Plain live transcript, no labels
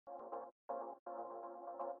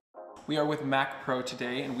We are with Mac Pro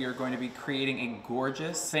today and we are going to be creating a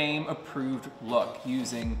gorgeous, fame-approved look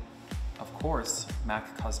using, of course,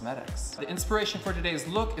 MAC Cosmetics. The inspiration for today's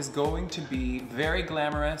look is going to be very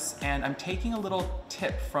glamorous, and I'm taking a little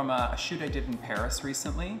tip from a shoot I did in Paris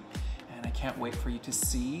recently, and I can't wait for you to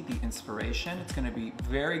see the inspiration. It's going to be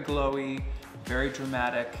very glowy, very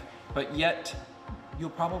dramatic, but yet you'll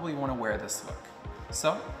probably want to wear this look.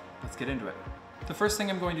 So let's get into it. The first thing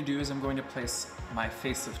I'm going to do is I'm going to place my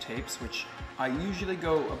face of tapes, which I usually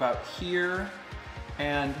go about here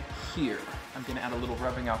and here. I'm going to add a little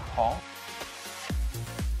rubbing alcohol.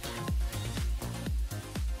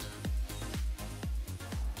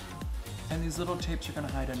 And these little tapes are going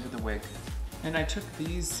to hide under the wig. And I took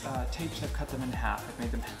these tapes, I've cut them in half. I've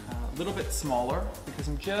made them a little bit smaller because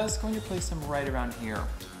I'm just going to place them right around here.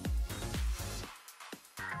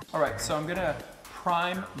 All right, so I'm going to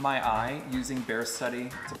prime my eye using Bare Study.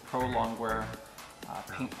 It's a pro longwear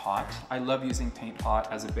paint pot. I love using paint pot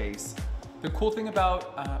as a base. The cool thing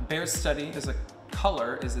about Bare Study as a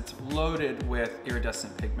color is it's loaded with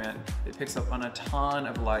iridescent pigment. It picks up on a ton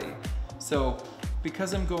of light. So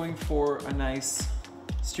because I'm going for a nice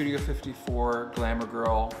Studio 54 Glamour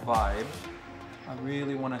Girl vibe, I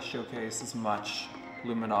really want to showcase as much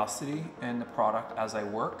luminosity in the product as I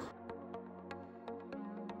work.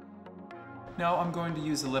 Now I'm going to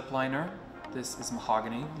use a lip liner. This is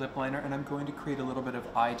mahogany lip liner, and I'm going to create a little bit of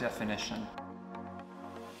eye definition.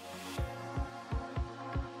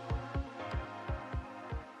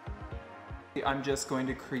 I'm just going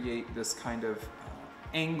to create this kind of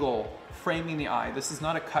angle framing the eye. This is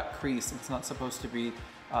not a cut crease. It's not supposed to be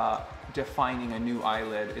defining a new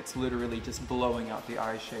eyelid. It's literally just blowing out the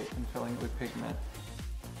eye shape and filling it with pigment.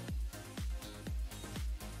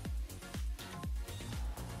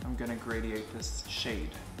 I'm going to gradiate this shade.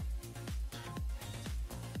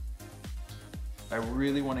 I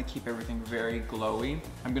really want to keep everything very glowy.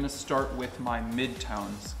 I'm going to start with my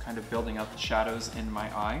mid-tones, kind of building out the shadows in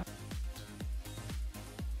my eye.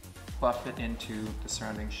 Buff it into the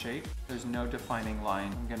surrounding shape. There's no defining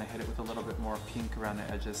line. I'm going to hit it with a little bit more pink around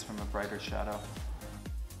the edges from a brighter shadow.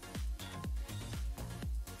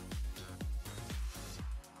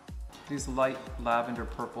 These light lavender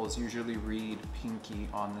purples usually read pinky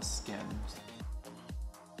on the skin.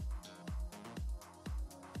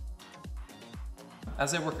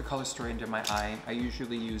 As I work a color story into my eye, I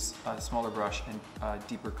usually use a smaller brush and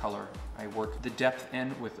deeper color. I work the depth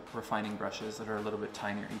in with refining brushes that are a little bit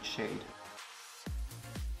tinier each shade.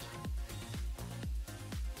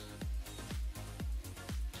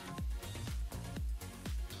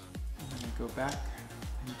 I'm going to go back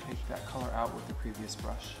and take that color out with the previous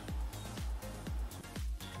brush.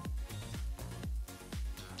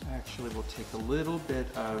 I actually will take a little bit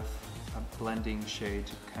of a blending shade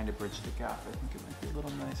to kind of bridge the gap. I think it might be a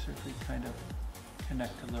little nicer if we kind of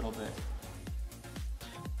connect a little bit.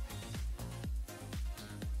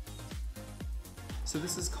 So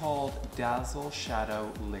this is called Dazzle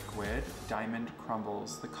Shadow Liquid Diamond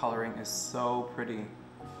Crumbles. The coloring is so pretty.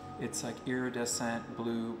 It's like iridescent,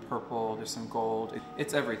 blue, purple, there's some gold.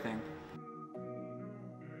 It's everything.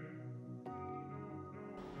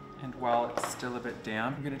 And while it's still a bit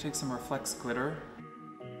damp, I'm going to take some Reflex glitter.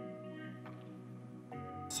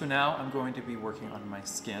 So now I'm going to be working on my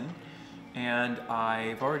skin, and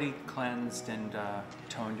I've already cleansed and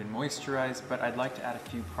toned and moisturized, but I'd like to add a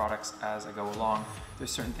few products as I go along.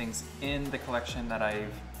 There's certain things in the collection that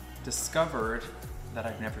I've discovered that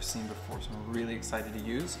I've never seen before, so I'm really excited to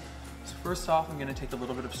use. So first off, I'm going to take a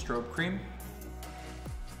little bit of strobe cream.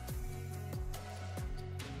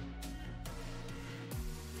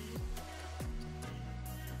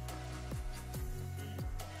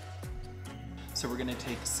 So we're going to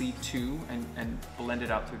take C2 and blend it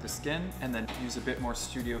out through the skin, and then use a bit more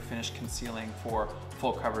Studio Finish concealing for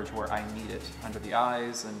full coverage where I need it, under the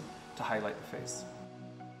eyes and to highlight the face.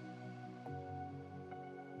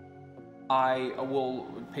 I will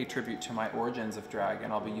pay tribute to my origins of drag,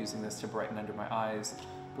 and I'll be using this to brighten under my eyes.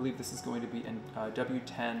 I believe this is going to be in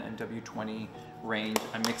W10 and W20 range.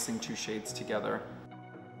 I'm mixing two shades together.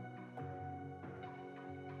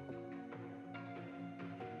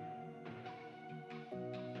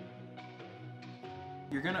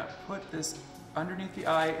 You're gonna put this underneath the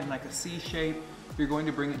eye in like a C shape. You're going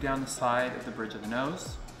to bring it down the side of the bridge of the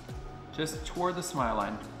nose, just toward the smile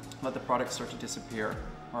line. Let the product start to disappear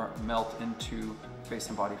or melt into face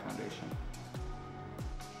and body foundation.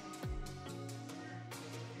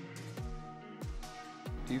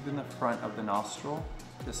 Even the front of the nostril,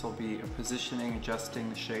 this will be a positioning, adjusting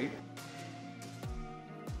the shape.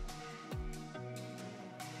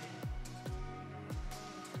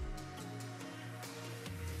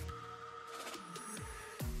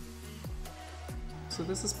 So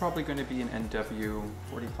this is probably going to be an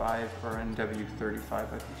NW45 or NW35. I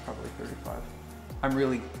think it's probably 35. I'm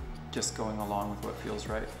really just going along with what feels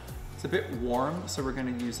right. It's a bit warm, so we're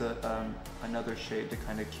going to use another shade to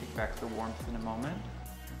kind of kick back the warmth in a moment.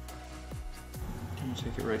 I'm going to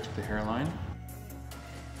take it right to the hairline.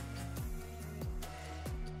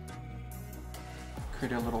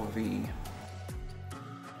 Create a little V.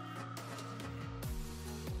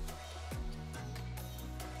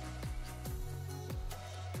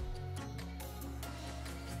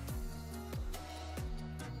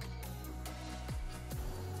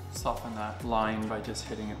 Soften that line by just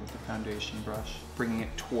hitting it with the foundation brush, bringing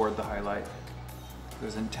it toward the highlight.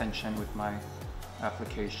 There's intention with my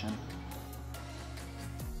application.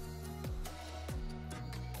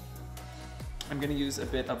 I'm going to use a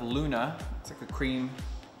bit of Luna. It's like a cream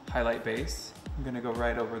highlight base. I'm going to go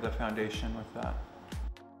right over the foundation with that.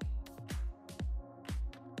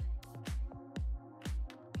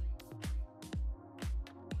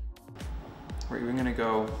 We're even going to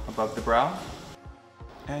go above the brow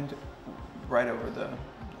and right over the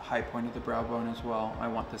high point of the brow bone as well. I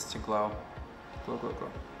want this to glow. Glow, glow,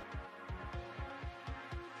 glow.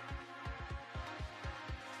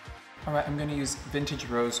 All right, I'm going to use Vintage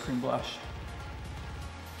Rose Cream Blush.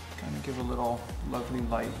 Kind of give a little lovely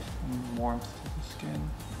light and warmth to the skin.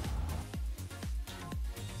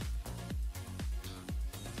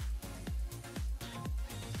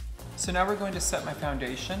 So now we're going to set my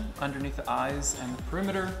foundation underneath the eyes and the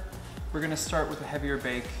perimeter. We're going to start with a heavier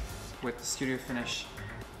bake with the Studio Finish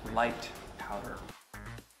Light Powder.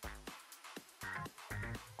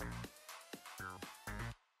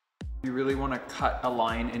 You really want to cut a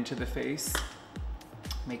line into the face,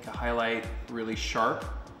 make a highlight really sharp.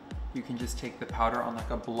 You can just take the powder on like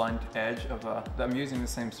a blunt edge of I'm using the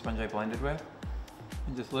same sponge I blended with,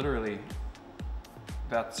 and just literally,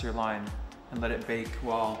 that's your line, and let it bake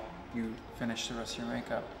while you finish the rest of your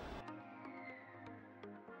makeup.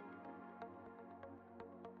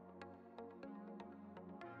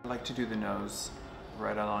 I like to do the nose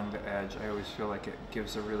right along the edge. I always feel like it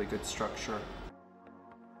gives a really good structure.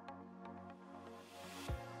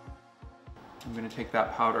 I'm going to take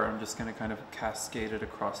that powder, I'm just going to kind of cascade it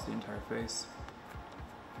across the entire face.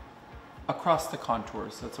 Across the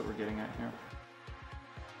contours, that's what we're getting at here.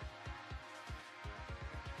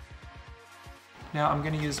 Now I'm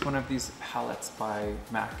going to use one of these palettes by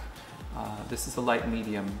MAC. This is a light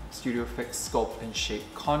medium, Studio Fix Sculpt and Shape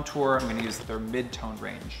Contour. I'm going to use their mid-tone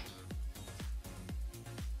range.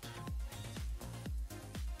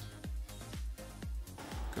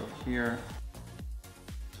 Go here.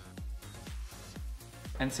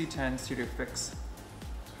 NC10 Studio Fix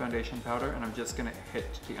foundation powder, and I'm just gonna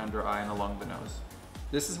hit the under eye and along the nose.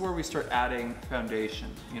 This is where we start adding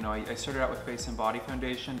foundation. You know, I started out with face and body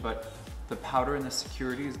foundation, but the powder and the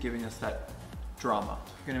security is giving us that drama.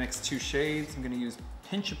 I'm gonna mix two shades. I'm gonna use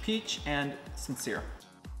Pinch of Peach and Sincere.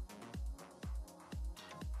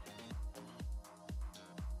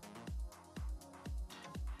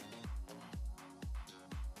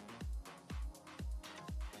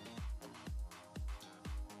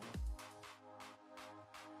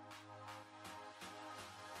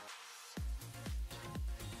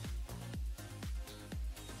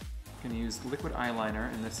 I'm going to use liquid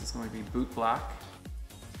eyeliner, and this is going to be Boot Black.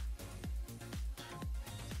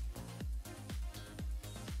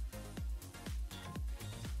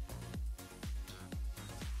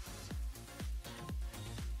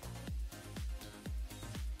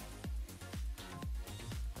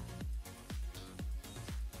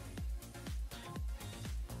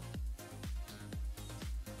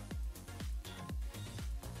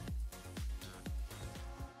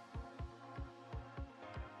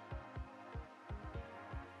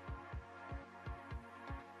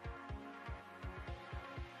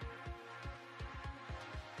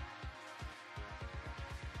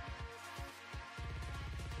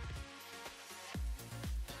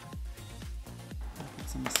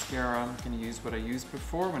 Some mascara. I'm going to use what I used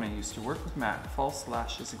before when I used to work with MAC. False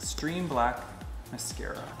Lashes Extreme Black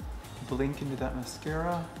Mascara. Blink into that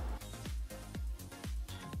mascara.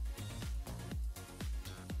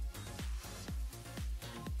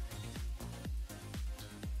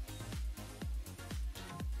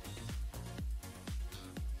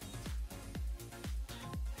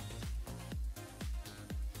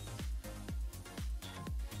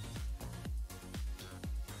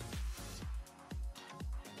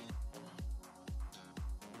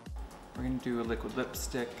 We're going to do a liquid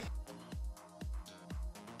lipstick.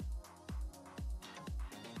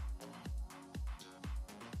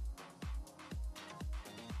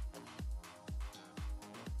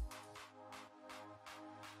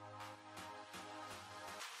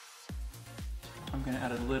 I'm gonna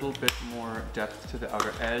add a little bit more depth to the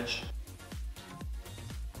outer edge.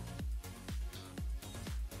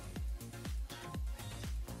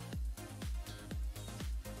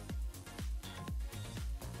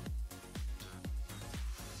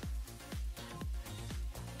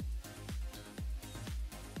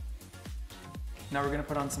 Now we're gonna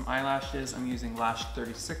put on some eyelashes. I'm using Lash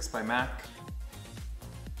 36 by MAC.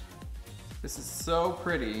 This is so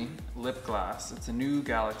pretty lip gloss. It's a new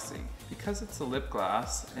Galaxy. Because it's a lip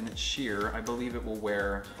gloss and it's sheer, I believe it will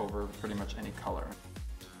wear over pretty much any color.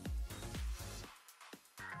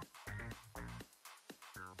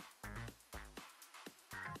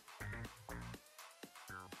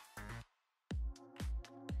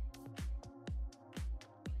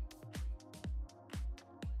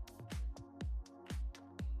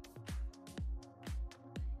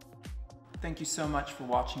 Thank you so much for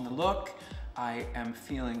watching the look. I am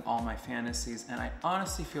feeling all my fantasies and I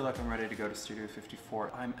honestly feel like I'm ready to go to Studio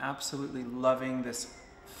 54. I'm absolutely loving this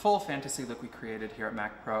full fantasy look we created here at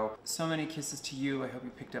Mac Pro. So many kisses to you. I hope you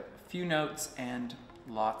picked up a few notes and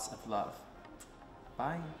lots of love.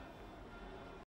 Bye.